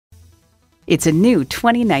It's a new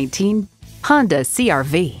 2019 Honda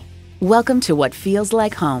CR-V. Welcome to what feels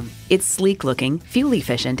like home. It's sleek-looking,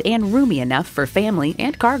 fuel-efficient, and roomy enough for family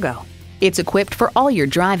and cargo. It's equipped for all your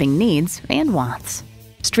driving needs and wants.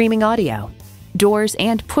 Streaming audio, doors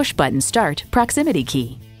and push-button start proximity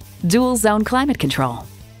key, dual-zone climate control,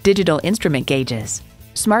 digital instrument gauges,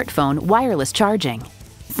 smartphone wireless charging,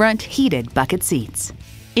 front heated bucket seats,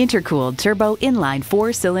 intercooled turbo inline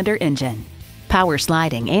 4-cylinder engine, power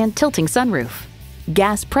sliding and tilting sunroof,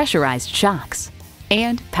 gas pressurized shocks,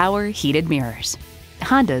 and power heated mirrors.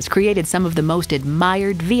 Honda's created some of the most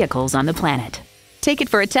admired vehicles on the planet. Take it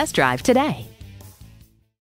for a test drive today.